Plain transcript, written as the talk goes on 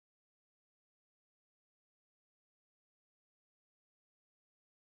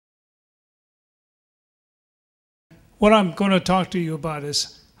what I'm going to talk to you about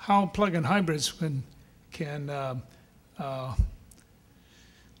is how plug-in hybrids can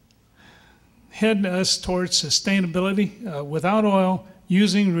head us towards sustainability without oil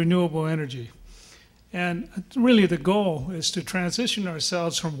using renewable energy. And really the goal is to transition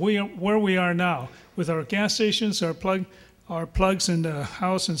ourselves from where we are now with our gas stations, our plugs in the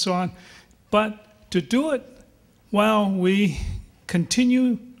house and so on, but to do it while we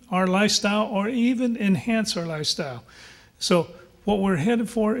continue our lifestyle or even enhance our lifestyle. So what we're headed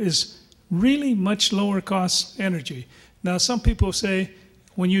for is really much lower cost energy. Now some people say,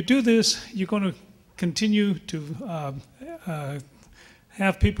 when you do this, you're going to continue to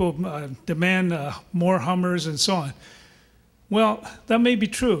have people demand more Hummers and so on. Well, that may be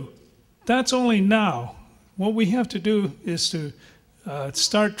true. That's only now. What we have to do is to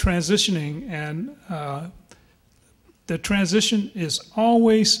start transitioning, and the transition is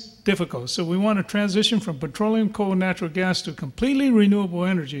always difficult. So we want to transition from petroleum, coal, natural gas to completely renewable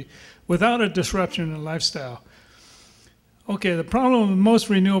energy without a disruption in lifestyle. Okay, the problem with most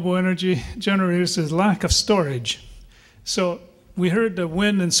renewable energy generators is lack of storage. So we heard the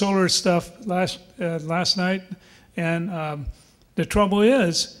wind and solar stuff last night, and the trouble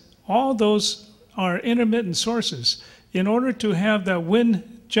is all those are intermittent sources. In order to have that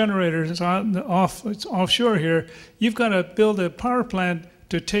wind generators offshore here, you've got to build a power plant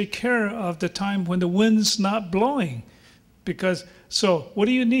to take care of the time when the wind's not blowing. So what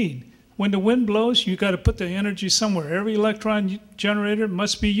do you need? When the wind blows, you've got to put the energy somewhere. Every electron generator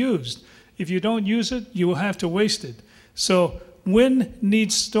must be used. If you don't use it, you will have to waste it. So wind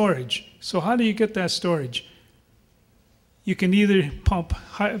needs storage. So how do you get that storage? You can either pump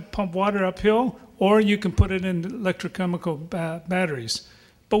water uphill, or you can put it in electrochemical batteries.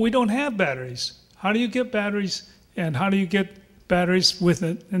 But we don't have batteries. How do you get batteries? And how do you get batteries with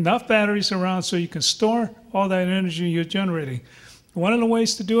enough batteries around so you can store all that energy you're generating? One of the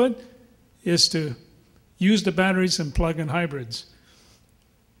ways to do it is to use the batteries in plug-in hybrids.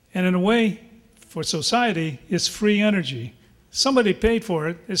 And in a way, for society, it's free energy. Somebody paid for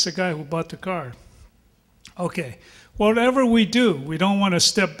it. It's the guy who bought the car. Okay, whatever we do, we don't want to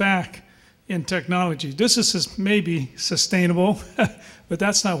step back in technology. This is maybe sustainable, but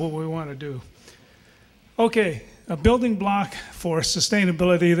that's not what we want to do. Okay, a building block for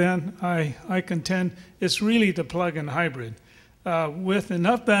sustainability then, I contend, is really the plug-in hybrid. With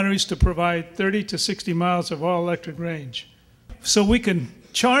enough batteries to provide 30 to 60 miles of all-electric range. So we can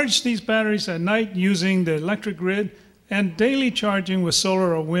charge these batteries at night using the electric grid and daily charging with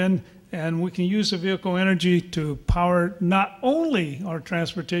solar or wind, and we can use the vehicle energy to power not only our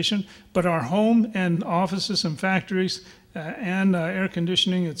transportation, but our home and offices and factories and air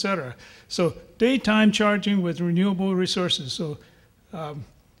conditioning, etc. So daytime charging with renewable resources. So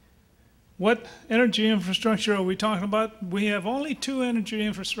what energy infrastructure are we talking about? We have only two energy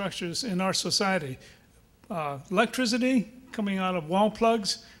infrastructures in our society. Electricity coming out of wall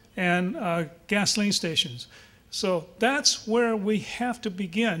plugs and gasoline stations. So that's where we have to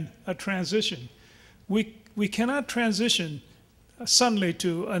begin a transition. We cannot transition suddenly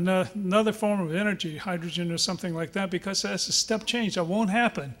to another form of energy, hydrogen or something like that, because that's a step change. That won't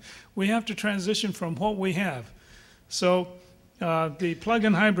happen. We have to transition from what we have. So the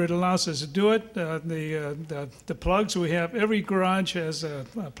plug-in hybrid allows us to do it. The plugs we have, every garage has a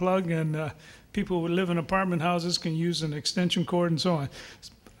plug, and people who live in apartment houses can use an extension cord and so on.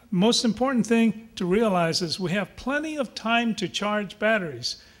 Most important thing to realize is we have plenty of time to charge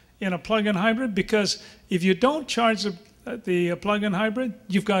batteries in a plug-in hybrid, because if you don't charge the plug-in hybrid,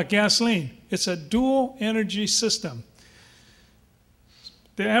 you've got gasoline. It's a dual energy system.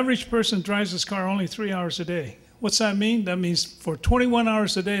 The average person drives his car only 3 hours a day. What's that mean? That means for 21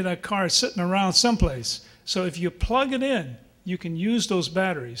 hours a day, that car is sitting around someplace. So if you plug it in, you can use those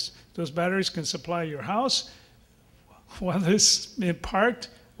batteries. Those batteries can supply your house, whether it's parked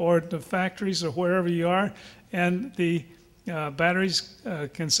or the factories or wherever you are, and the batteries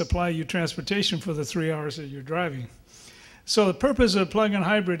can supply you transportation for the 3 hours that you're driving. So the purpose of plug-in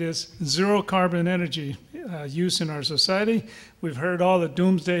hybrid is zero carbon energy use in our society. We've heard all the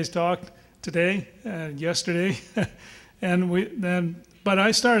doomsday talk today and yesterday, but I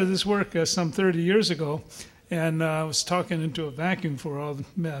started this work some 30 years ago, and I was talking into a vacuum for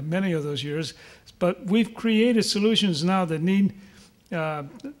many of those years. But we've created solutions now that need,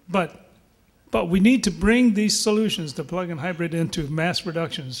 but we need to bring these solutions, the plug-in hybrid, into mass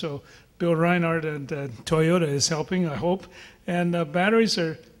production. So Bill Reinhardt and Toyota is helping, I hope, and batteries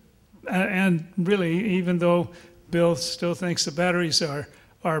are, and really, even though Bill still thinks the batteries are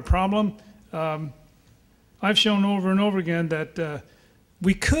a problem, I've shown over and over again that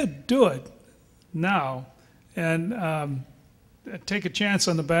we could do it now, and take a chance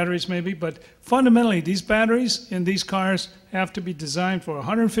on the batteries maybe, but fundamentally these batteries in these cars have to be designed for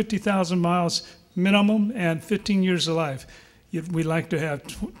 150,000 miles minimum and 15 years of life. We like to have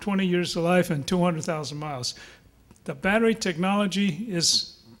 20 years of life and 200,000 miles. The battery technology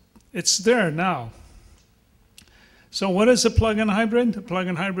it's there now. So what is a plug-in hybrid? A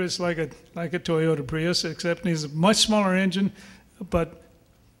plug-in hybrid is like a Toyota Prius, except it needs a much smaller engine, but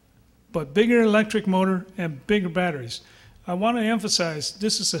bigger electric motor and bigger batteries. I want to emphasize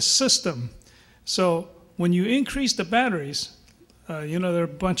this is a system. So when you increase the batteries, you know, there are a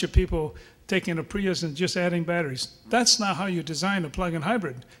bunch of people taking a Prius and just adding batteries. That's not how you design a plug-in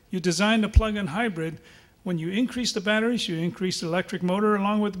hybrid. You design a plug-in hybrid when you increase the batteries, you increase the electric motor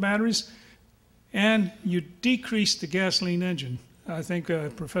along with the batteries, and you decrease the gasoline engine. I think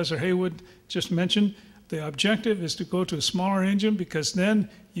Professor Haywood just mentioned the objective is to go to a smaller engine because then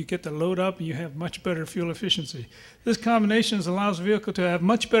you get the load up and you have much better fuel efficiency. This combination allows the vehicle to have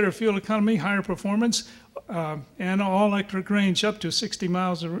much better fuel economy, higher performance, and all-electric range up to 60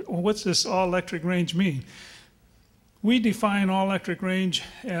 miles. What's this all-electric range mean? We define all-electric range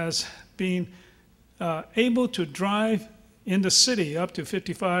as being able to drive in the city up to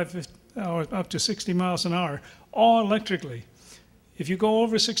 55 or up to 60 miles an hour, all electrically. If you go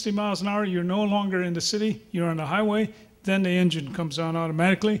over 60 miles an hour, you're no longer in the city, you're on the highway, then the engine comes on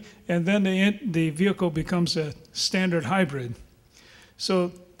automatically, and then the vehicle becomes a standard hybrid.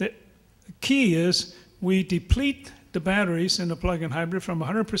 So the key is we deplete the batteries in the plug-in hybrid from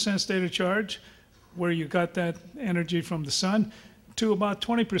 100% state of charge, where you got that energy from the sun, to about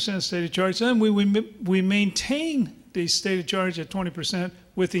 20% state of charge. Then we maintain the state of charge at 20%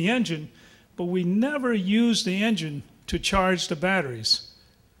 with the engine, but we never use the engine to charge the batteries.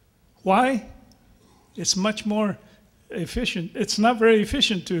 Why? It's much more efficient. It's not very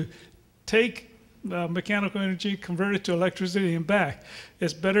efficient to take mechanical energy, convert it to electricity and back.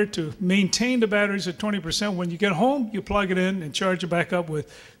 It's better to maintain the batteries at 20%. When you get home, you plug it in and charge it back up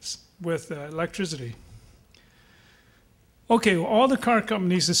with electricity. Okay, well, all the car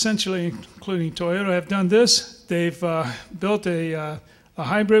companies, essentially, including Toyota, have done this. They've built a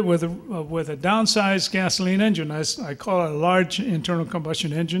hybrid with a downsized gasoline engine. I call it a large internal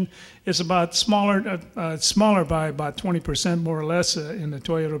combustion engine. It's about smaller by about 20% more or less in the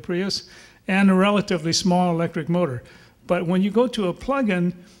Toyota Prius, and a relatively small electric motor. But when you go to a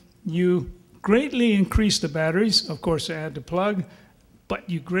plug-in, you greatly increase the batteries. Of course, add the plug, but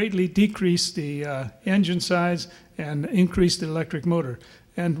you greatly decrease the engine size and increase the electric motor.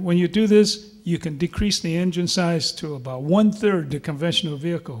 And when you do this, you can decrease the engine size to about 1/3 the conventional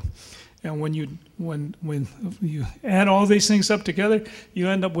vehicle. And when you add all these things up together, you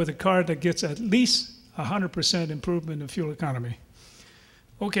end up with a car that gets at least 100% improvement in fuel economy.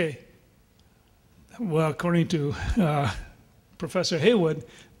 Okay, well, according to Professor Haywood,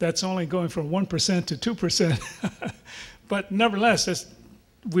 that's only going from 1% to 2%. But nevertheless,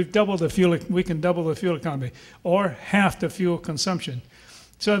 we can double the fuel economy, or half the fuel consumption.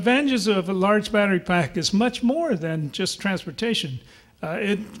 So advantages of a large battery pack is much more than just transportation.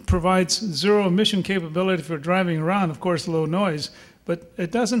 It provides zero emission capability for driving around, of course, low noise, but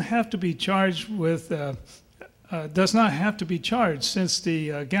it doesn't have to be charged with, does not have to be charged since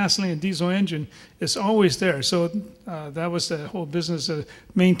the gasoline and diesel engine is always there. So that was the whole business of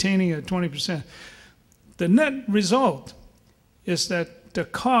maintaining at 20%. The net result is that the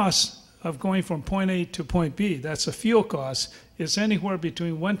cost of going from point A to point B, that's a fuel cost, is anywhere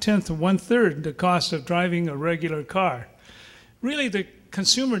between 1/10 and 1/3 the cost of driving a regular car. Really, the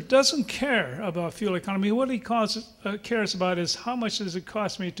consumer doesn't care about fuel economy. What he cares about is how much does it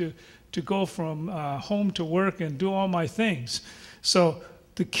cost me to go from home to work and do all my things. So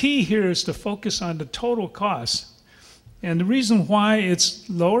the key here is to focus on the total cost. And the reason why it's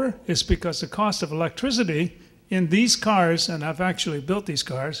lower is because the cost of electricity in these cars, and I've actually built these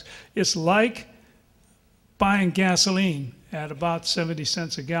cars, is like buying gasoline at about 70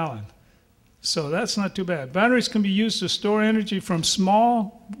 cents a gallon. So that's not too bad. Batteries can be used to store energy from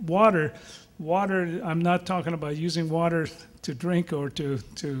small water. Water, I'm not talking about using water to drink or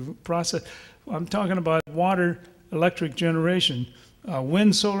to process. I'm talking about water electric generation,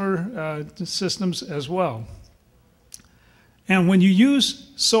 wind, solar systems as well. And when you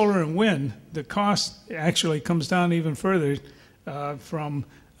use solar and wind, the cost actually comes down even further from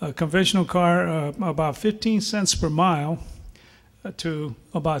a conventional car, about 15 cents per mile to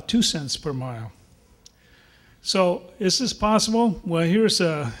about 2 cents per mile. So is this possible? Well, here's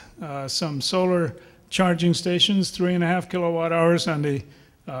some solar charging stations, 3.5 kilowatt hours on the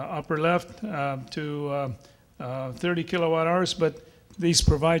upper left to 30 kilowatt hours, but these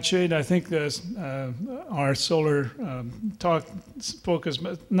provide shade. I think our solar talk focus.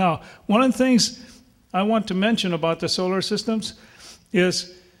 Now, one of the things I want to mention about the solar systems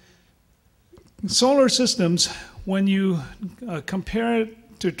is solar systems, when you compare it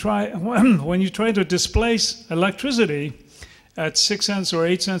to when you try to displace electricity at 6 cents or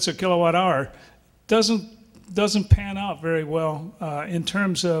 8 cents a kilowatt hour, doesn't pan out very well in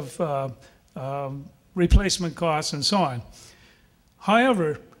terms of replacement costs and so on.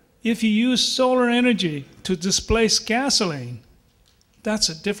 However, if you use solar energy to displace gasoline, that's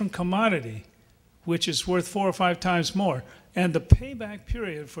a different commodity, which is worth 4 or 5 times more. And the payback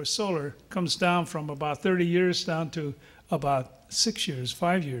period for solar comes down from about 30 years down to about 6 years,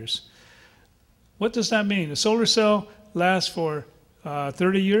 5 years. What does that mean? A solar cell lasts for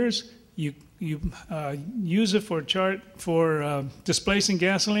 30 years. You use it for displacing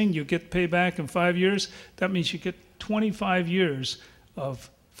gasoline. You get payback in 5 years. That means you get 25 years of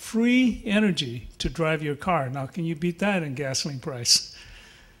free energy to drive your car. Now, can you beat that in gasoline price?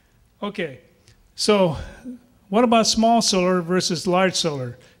 Okay, so what about small solar versus large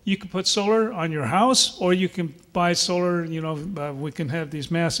solar? You can put solar on your house, or you can buy solar, we can have these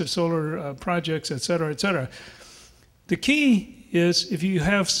massive solar projects, et cetera, et cetera. The key is, if you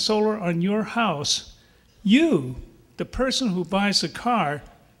have solar on your house, you, the person who buys the car,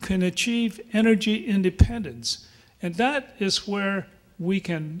 can achieve energy independence. And that is where we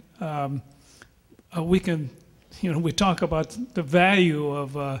can, we talk about the value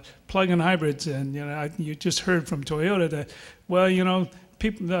of plug-in hybrids, and you just heard from Toyota that, well,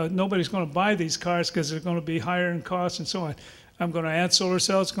 people, nobody's going to buy these cars because they're going to be higher in cost and so on. I'm going to add solar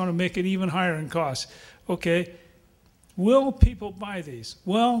cells, it's going to make it even higher in cost. Okay, will people buy these?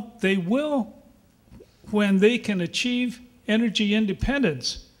 Well, they will when they can achieve energy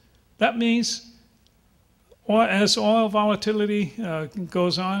independence. That means, as oil volatility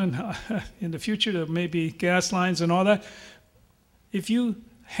goes on in the future, there may be gas lines and all that. If you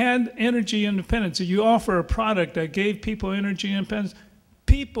had energy independence, if you offer a product that gave people energy independence,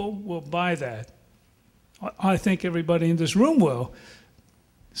 people will buy that. I think everybody in this room will.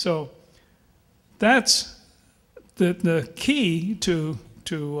 So that's the key to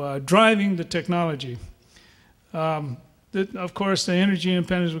driving the technology. Of course, the energy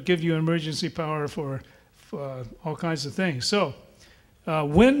independence will give you emergency power for all kinds of things. So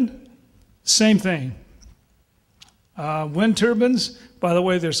wind, same thing. Wind turbines, by the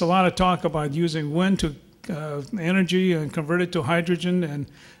way, there's a lot of talk about using wind to energy and convert it to hydrogen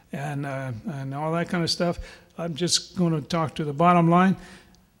and all that kind of stuff. I'm just going to talk to the bottom line.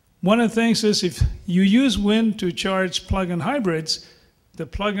 One of the things is, if you use wind to charge plug-in hybrids, the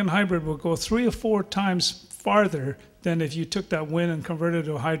plug-in hybrid will go 3 or 4 times farther than if you took that wind and converted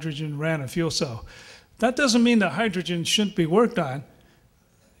it to hydrogen and ran a fuel cell. That doesn't mean that hydrogen shouldn't be worked on.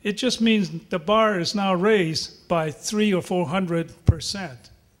 It just means the bar is now raised by 300 or 400%,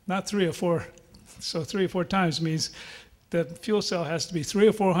 not 3 or 4. So 3 or 4 times means the fuel cell has to be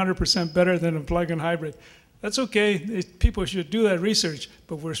 300 or 400% better than a plug-in hybrid. That's okay. People should do that research,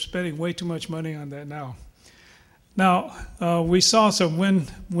 but we're spending way too much money on that now. Now, we saw some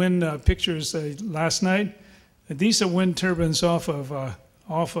wind pictures last night. These are wind turbines off of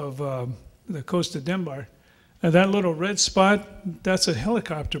the coast of Denmark. And that little red spot, that's a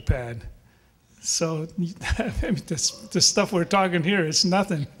helicopter pad. So the stuff we're talking here is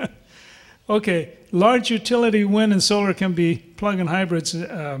nothing. Okay, large utility wind and solar can be plug-in hybrids,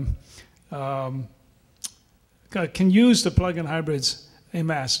 can use the plug-in hybrids en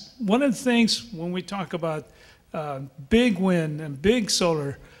masse. One of the things when we talk about big wind and big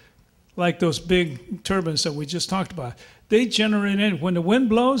solar, like those big turbines that we just talked about, they generate energy. When the wind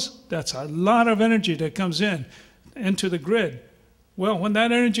blows, that's a lot of energy that comes into the grid. Well, when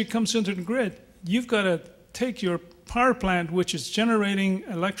that energy comes into the grid, you've got to take your power plant, which is generating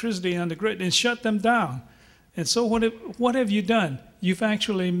electricity on the grid, and shut them down. And so what have you done? You've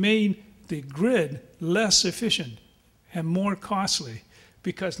actually made the grid less efficient and more costly,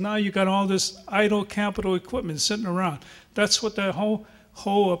 because now you've got all this idle capital equipment sitting around. That's what the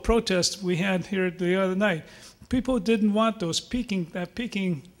whole protest we had here the other night. People didn't want that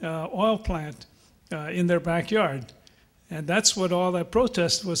peaking oil plant in their backyard. And that's what all that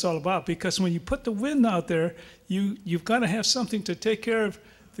protest was all about, because when you put the wind out there, you've got to have something to take care of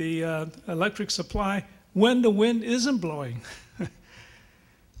the electric supply when the wind isn't blowing.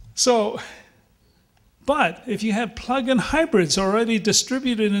 So, but if you have plug-in hybrids already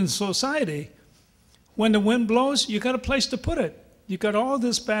distributed in society, when the wind blows, you got a place to put it. You got all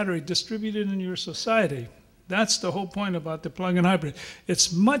this battery distributed in your society. That's the whole point about the plug-in hybrid.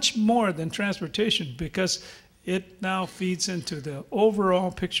 It's much more than transportation, because it now feeds into the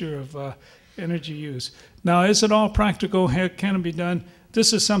overall picture of energy use. Now, is it all practical? Can it be done?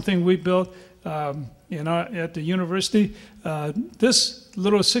 This is something we built at the university. This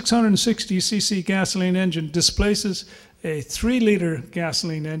little 660 cc gasoline engine displaces a 3-liter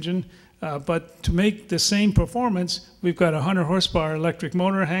gasoline engine, but to make the same performance, we've got a 100 horsepower electric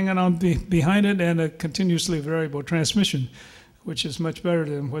motor hanging on behind it and a continuously variable transmission, which is much better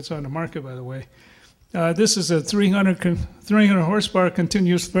than what's on the market, by the way. This is a 300 horsepower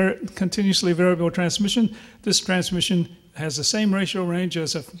continuously variable transmission. This transmission has the same ratio range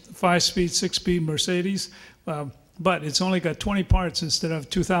as a 5-speed, 6-speed Mercedes, but it's only got 20 parts instead of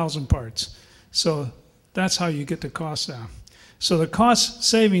 2,000 parts. So that's how you get the cost down. So the cost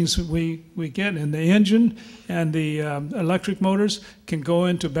savings we get in the engine and the electric motors can go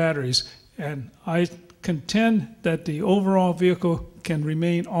into batteries. And I contend that the overall vehicle can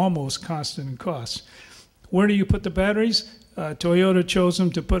remain almost constant in cost. Where do you put the batteries? Toyota chose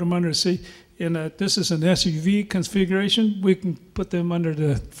them to put them under the seat. This is an SUV configuration. We can put them under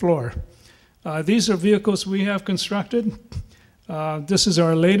the floor. These are vehicles we have constructed. This is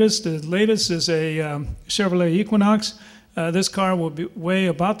our latest. The latest is a Chevrolet Equinox. This car will weigh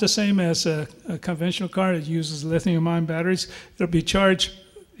about the same as a conventional car. It uses lithium-ion batteries. It'll be charged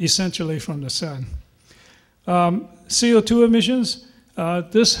essentially from the sun. CO2 emissions.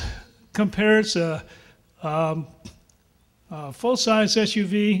 This compares full-size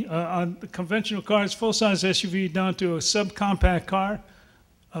SUV on the conventional cars, full-size SUV down to a subcompact car,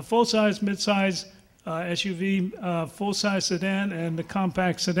 a full-size, mid-size SUV, full-size sedan, and the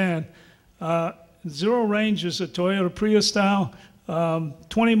compact sedan. Zero range is a Toyota Prius style.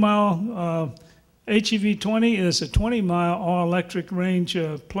 20-mile HEV20 is a 20-mile all-electric range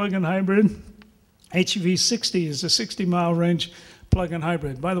plug-in hybrid. HEV60 is a 60-mile range plug-in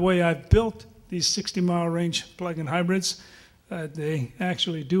hybrid. By the way, I've built these 60-mile range plug-in hybrids. They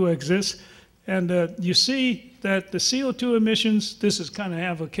actually do exist. And you see that the CO2 emissions, this is kind of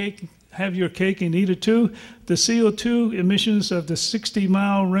have your cake and eat it too. The CO2 emissions of the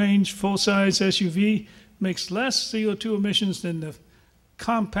 60-mile range full-size SUV makes less CO2 emissions than the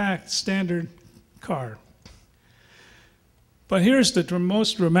compact standard car. But here's the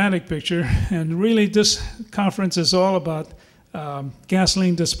most dramatic picture, and really this conference is all about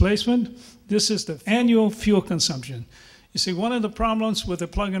gasoline displacement. This is the annual fuel consumption. You see, one of the problems with a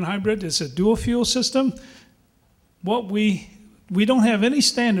plug-in hybrid is a dual fuel system. We don't have any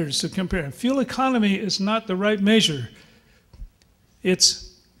standards to compare. Fuel economy is not the right measure.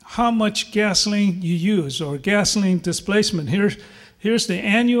 It's how much gasoline you use, or gasoline displacement. Here's the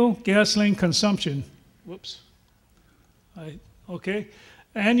annual gasoline consumption. Whoops. Okay.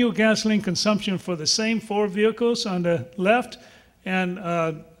 Annual gasoline consumption for the same 4 vehicles on the left, and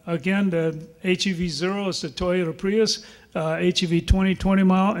again, the HEV0 is the Toyota Prius, HEV20,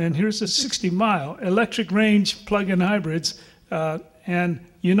 20-mile, and here's the 60-mile electric range plug-in hybrids. And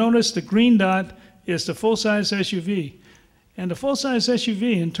you notice the green dot is the full-size SUV. And the full-size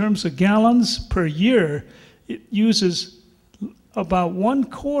SUV, in terms of gallons per year, it uses about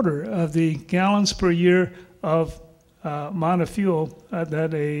 1/4 of the gallons per year of amount of fuel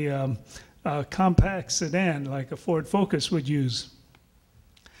that a compact sedan like a Ford Focus would use.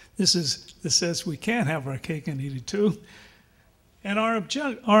 This says we can't have our cake and eat it too. And our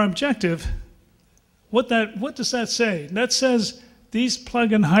objective, what does that say? That says these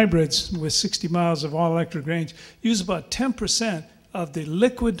plug-in hybrids with 60 miles of all-electric range use about 10% of the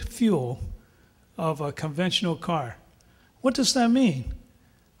liquid fuel of a conventional car. What does that mean?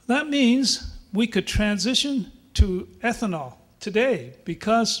 That means we could transition to ethanol today,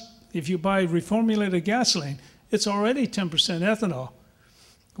 because if you buy reformulated gasoline, it's already 10% ethanol.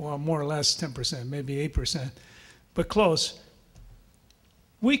 Well, more or less 10%, maybe 8%, but close.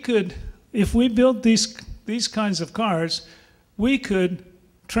 We could, if we built these kinds of cars, we could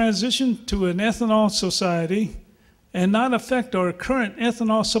transition to an ethanol society and not affect our current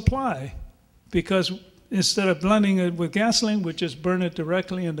ethanol supply, because instead of blending it with gasoline, we just burn it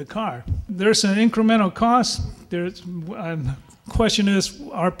directly in the car. There's an incremental cost. The question is,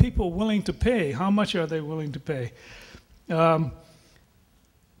 are people willing to pay? How much are they willing to pay?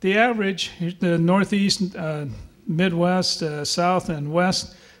 The average, the Northeast, Midwest, South, and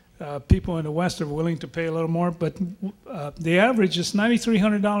West, people in the West are willing to pay a little more, but the average is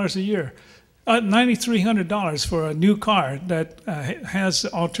 $9,300 a year. $9,300 for a new car that has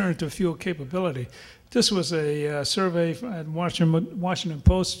alternative fuel capability. This was a survey at Washington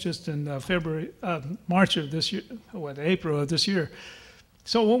Post just in March of this year, April of this year.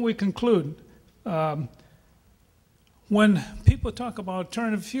 So what we conclude, when people talk about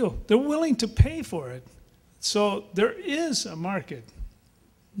alternative fuel, they're willing to pay for it. So there is a market.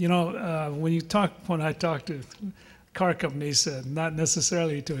 You know, when I talk to car companies, not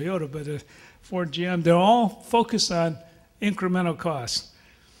necessarily Toyota, but Ford, GM, they're all focused on incremental costs.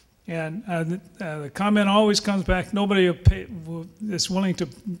 And the comment always comes back, nobody is willing to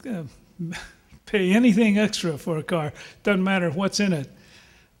pay anything extra for a car. Doesn't matter what's in it.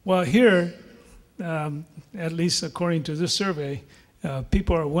 Well, here, at least according to this survey,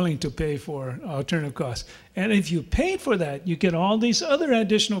 people are willing to pay for alternative costs. And if you paid for that, you get all these other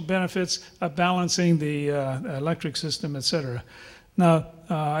additional benefits of balancing the electric system, et cetera. Now,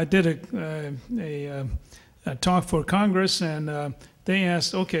 I did a talk for Congress, and they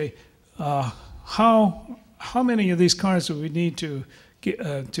asked, okay, how many of these cars do we need to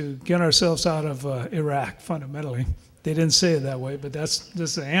get ourselves out of Iraq, fundamentally? They didn't say it that way, but that's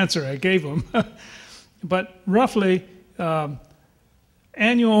the answer I gave them. But roughly,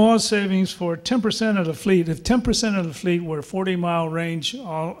 annual oil savings for 10% of the fleet, if 10% of the fleet were 40-mile range,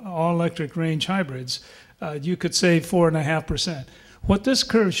 all-electric range hybrids, you could save 4.5%. What this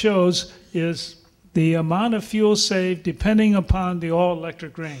curve shows is the amount of fuel saved depending upon the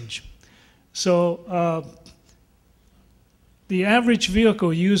all-electric range. So the average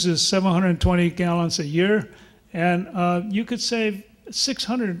vehicle uses 720 gallons a year, and you could save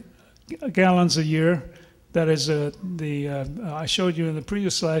 600 gallons a year. That is I showed you in the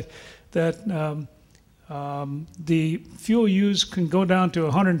previous slide that the fuel use can go down to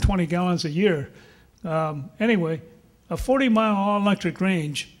 120 gallons a year. Anyway, a 40-mile all-electric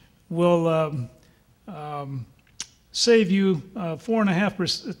range will save you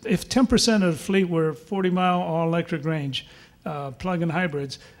 4.5%. If 10% of the fleet were 40-mile all-electric range plug-in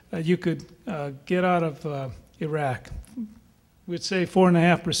hybrids, you could get out of Iraq. We'd save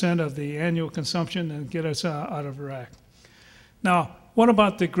 4.5% of the annual consumption and get us out of Iraq. Now, what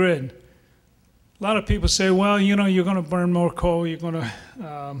about the grid? A lot of people say, well, you know, you're going to burn more coal, you're going to,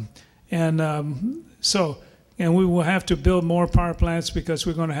 and we will have to build more power plants because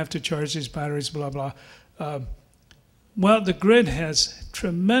we're going to have to charge these batteries, blah, blah. Well, the grid has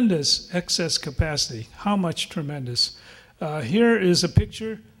tremendous excess capacity. How much tremendous? Here is a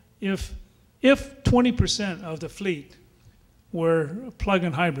picture. If 20% of the fleet were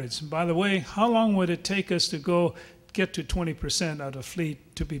plug-in hybrids, by the way, how long would it take us to get to 20% of the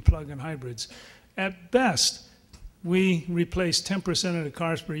fleet to be plug-in hybrids? At best, we replace 10% of the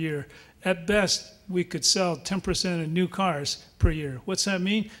cars per year. At best, we could sell 10% of new cars per year. What's that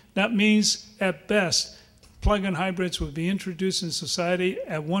mean? That means, at best, plug-in hybrids would be introduced in society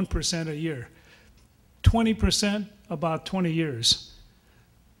at 1% a year. 20%, about 20 years.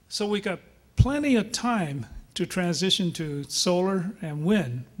 So we got plenty of time to transition to solar and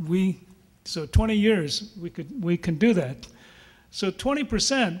wind. So 20 years, we can do that. So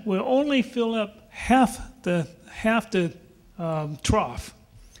 20% will only fill up half the trough.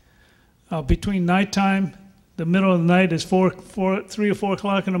 Between nighttime, the middle of the night is 3 or 4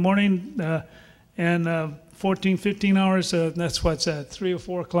 o'clock in the morning, and 14, 15 hours, that's what's at 3 or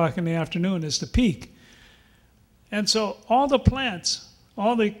 4 o'clock in the afternoon is the peak. And so all the plants,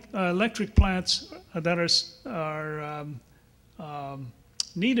 all the electric plants that are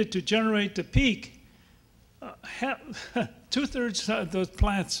needed to generate the peak, 2/3 of those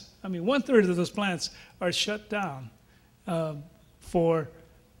plants, 1/3 of those plants are shut down for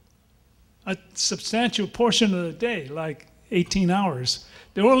a substantial portion of the day, like 18 hours.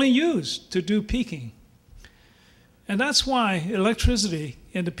 They're only used to do peaking. And that's why electricity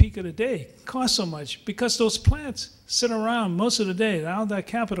in the peak of the day costs so much, because those plants sit around most of the day. All that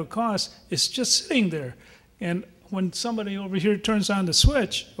capital cost is just sitting there. And when somebody over here turns on the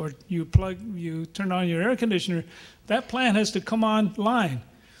switch, or you turn on your air conditioner, that plant has to come online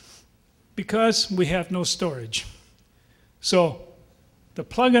because we have no storage. So the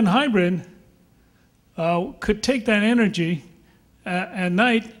plug-in hybrid could take that energy at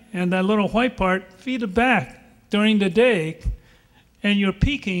night, and that little white part, feed it back during the day, and your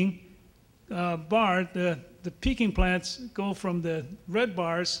peaking bar, the peaking plants go from the red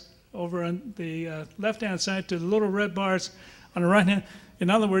bars over on the left-hand side to the little red bars on the right-hand. In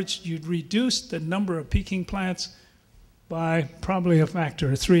other words, you'd reduce the number of peaking plants by probably a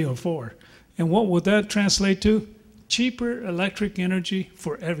factor of 3 or 4. And what would that translate to? Cheaper electric energy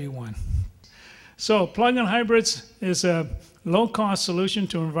for everyone. So plug-in hybrids is a low-cost solution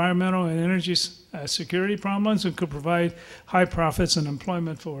to environmental and energy security problems and could provide high profits and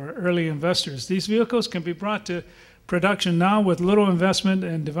employment for early investors. These vehicles can be brought to production now with little investment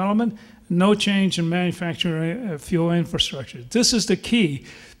and development, no change in manufacturing fuel infrastructure. This is the key.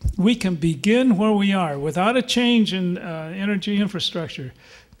 We can begin where we are without a change in energy infrastructure.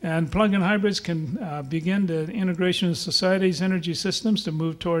 And plug-in hybrids can begin the integration of society's energy systems to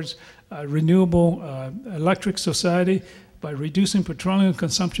move towards a renewable electric society by reducing petroleum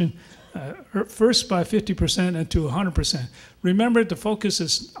consumption first by 50% and to 100%. Remember, the focus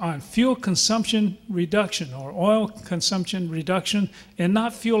is on fuel consumption reduction or oil consumption reduction and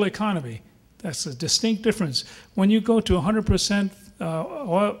not fuel economy. That's a distinct difference. When you go to 100%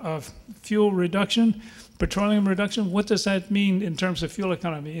 fuel reduction, petroleum reduction, what does that mean in terms of fuel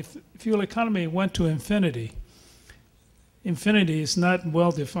economy? If fuel economy went to infinity, infinity is not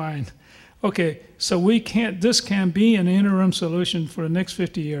well defined. Okay, so this can be an interim solution for the next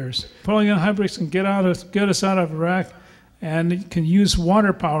 50 years. Plug-in hybrids can get us out of Iraq and can use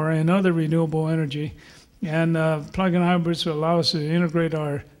water power and other renewable energy. And plug-in hybrids will allow us to integrate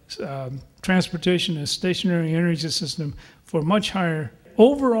our transportation and stationary energy system for much higher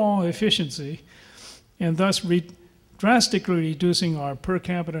overall efficiency, and thus drastically reducing our per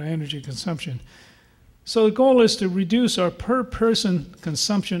capita energy consumption. So the goal is to reduce our per person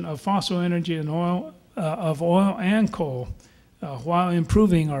consumption of fossil energy and oil and coal while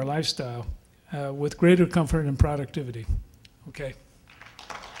improving our lifestyle with greater comfort and productivity. Okay.